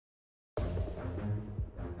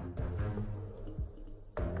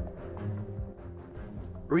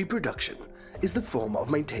Reproduction is the form of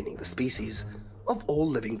maintaining the species of all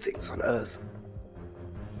living things on Earth.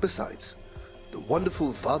 Besides, the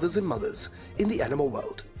wonderful fathers and mothers in the animal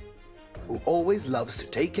world, who always loves to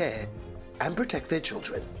take care and protect their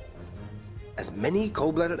children, as many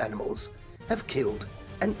cold-blooded animals have killed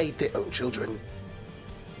and ate their own children.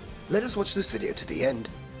 Let us watch this video to the end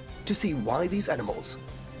to see why these animals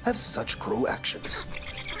have such cruel actions.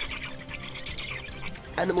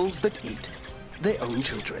 Animals that eat their own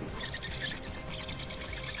children.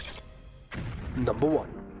 Number 1.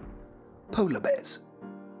 Polar bears.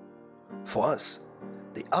 For us,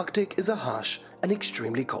 the Arctic is a harsh and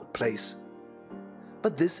extremely cold place.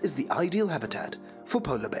 But this is the ideal habitat for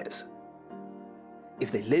polar bears.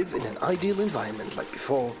 If they live in an ideal environment like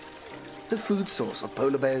before, the food source of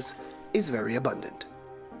polar bears is very abundant,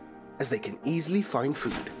 as they can easily find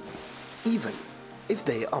food, even if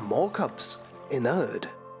there are more cubs in the herd.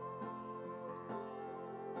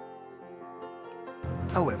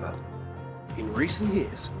 However, in recent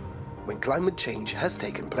years, when climate change has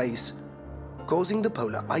taken place, causing the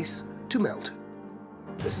polar ice to melt,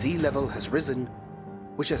 the sea level has risen,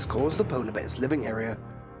 which has caused the polar bear's living area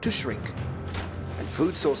to shrink, and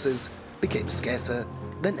food sources became scarcer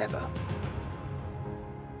than ever.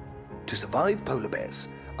 To survive, polar bears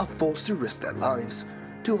are forced to risk their lives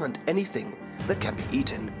to hunt anything that can be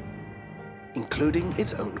eaten, including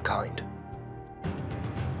its own kind.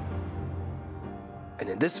 And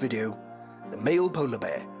in this video, the male polar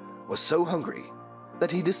bear was so hungry that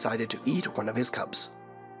he decided to eat one of his cubs,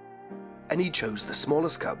 and he chose the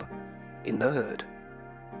smallest cub in the herd.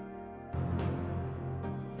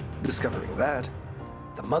 Discovering that,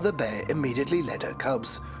 the mother bear immediately led her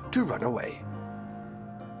cubs to run away.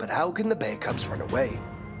 But how can the bear cubs run away,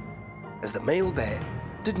 as the male bear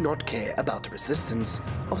did not care about the resistance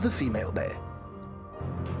of the female bear,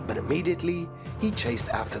 but immediately he chased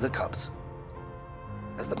after the cubs,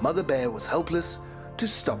 as the mother bear was helpless to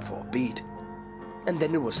stop for a beat, and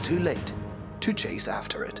then it was too late to chase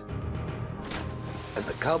after it, as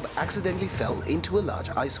the cub accidentally fell into a large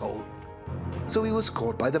ice hole, so he was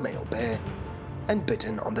caught by the male bear and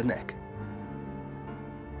bitten on the neck.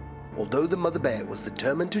 Although the mother bear was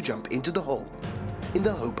determined to jump into the hole in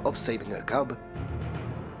the hope of saving her cub,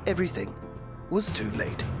 everything was too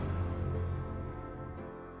late.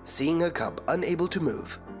 Seeing her cub unable to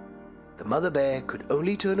move, the mother bear could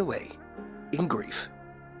only turn away in grief.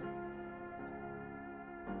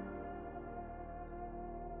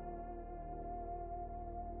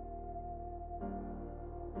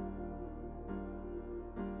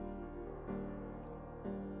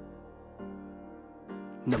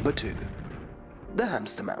 Number 2. The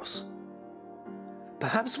hamster mouse.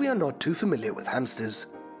 Perhaps we are not too familiar with hamsters,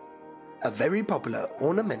 a very popular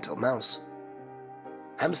ornamental mouse.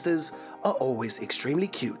 Hamsters are always extremely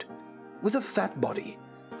cute, with a fat body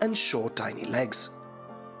and short tiny legs.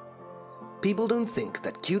 People don't think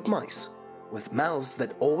that cute mice, with mouths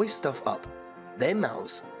that always stuff up their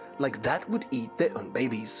mouths like that, would eat their own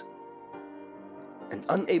babies. And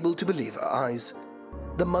unable to believe her eyes,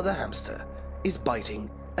 the mother hamster is biting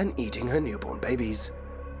and eating her newborn babies.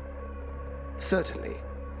 Certainly,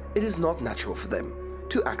 it is not natural for them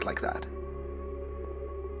to act like that.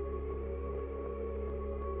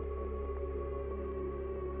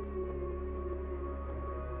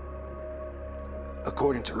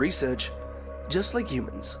 According to research, just like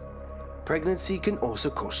humans, pregnancy can also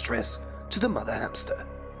cause stress to the mother hamster.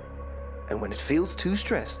 And when it feels too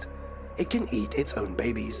stressed, it can eat its own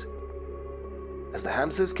babies, as the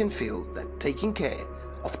hamsters can feel that taking care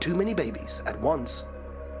of too many babies at once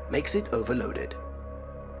makes it overloaded,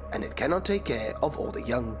 and it cannot take care of all the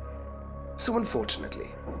young. So unfortunately,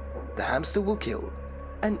 the hamster will kill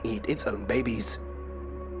and eat its own babies.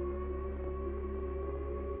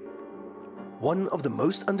 One of the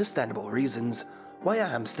most understandable reasons why a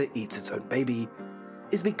hamster eats its own baby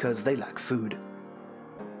is because they lack food.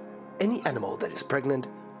 Any animal that is pregnant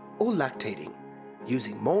or lactating,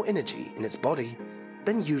 using more energy in its body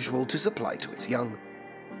than usual to supply to its young.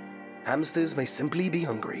 Hamsters may simply be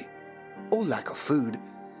hungry, or lack of food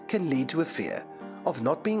can lead to a fear of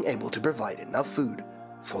not being able to provide enough food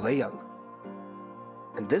for their young.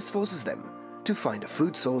 And this forces them to find a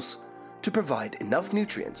food source to provide enough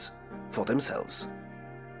nutrients for themselves.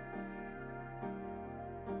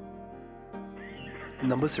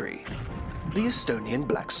 Number 3. The Estonian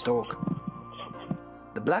black stork.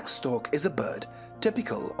 The black stork is a bird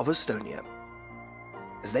typical of Estonia,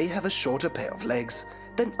 as they have a shorter pair of legs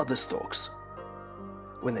than other storks.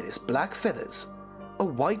 When it is black feathers, a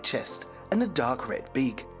white chest and a dark red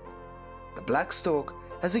beak, the black stork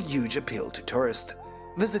has a huge appeal to tourists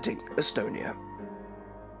visiting Estonia.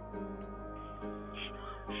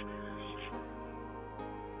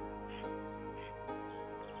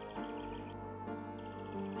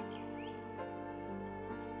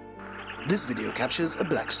 This video captures a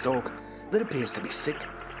black stork that appears to be sick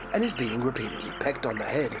and is being repeatedly pecked on the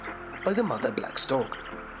head by the mother black stork,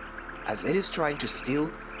 as it is trying to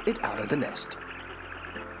steal it out of the nest,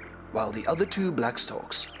 while the other two black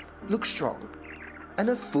storks look strong and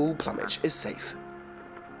a full plumage is safe.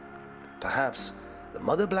 Perhaps the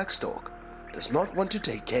mother black stork does not want to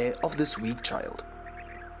take care of this weak child,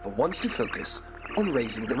 but wants to focus on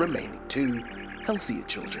raising the remaining two healthier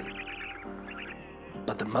children.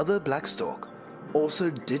 But the mother black stork also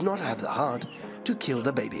did not have the heart to kill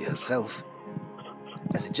the baby herself,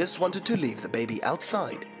 as it just wanted to leave the baby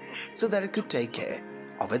outside so that it could take care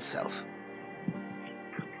of itself.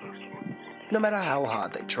 No matter how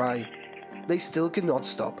hard they try, they still cannot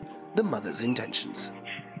stop the mother's intentions.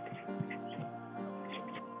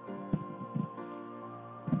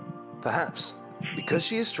 Perhaps because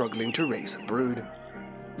she is struggling to raise a brood,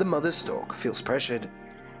 the mother stork feels pressured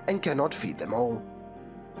and cannot feed them all.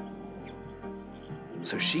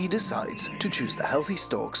 So she decides to choose the healthy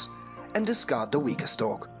storks and discard the weaker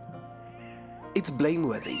stork. It's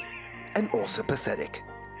blameworthy and also pathetic.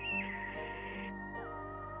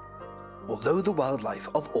 Although the wildlife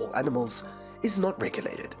of all animals is not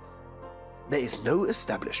regulated, there is no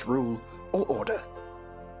established rule or order.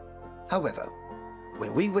 However,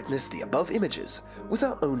 when we witness the above images with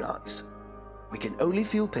our own eyes, we can only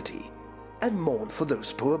feel pity and mourn for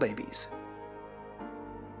those poor babies.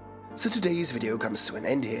 So today's video comes to an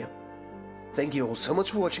end here. Thank you all so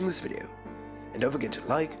much for watching this video, and don't forget to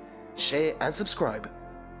like, share and subscribe,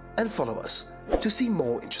 and follow us to see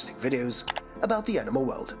more interesting videos about the animal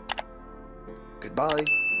world. Goodbye,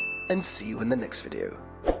 and see you in the next video.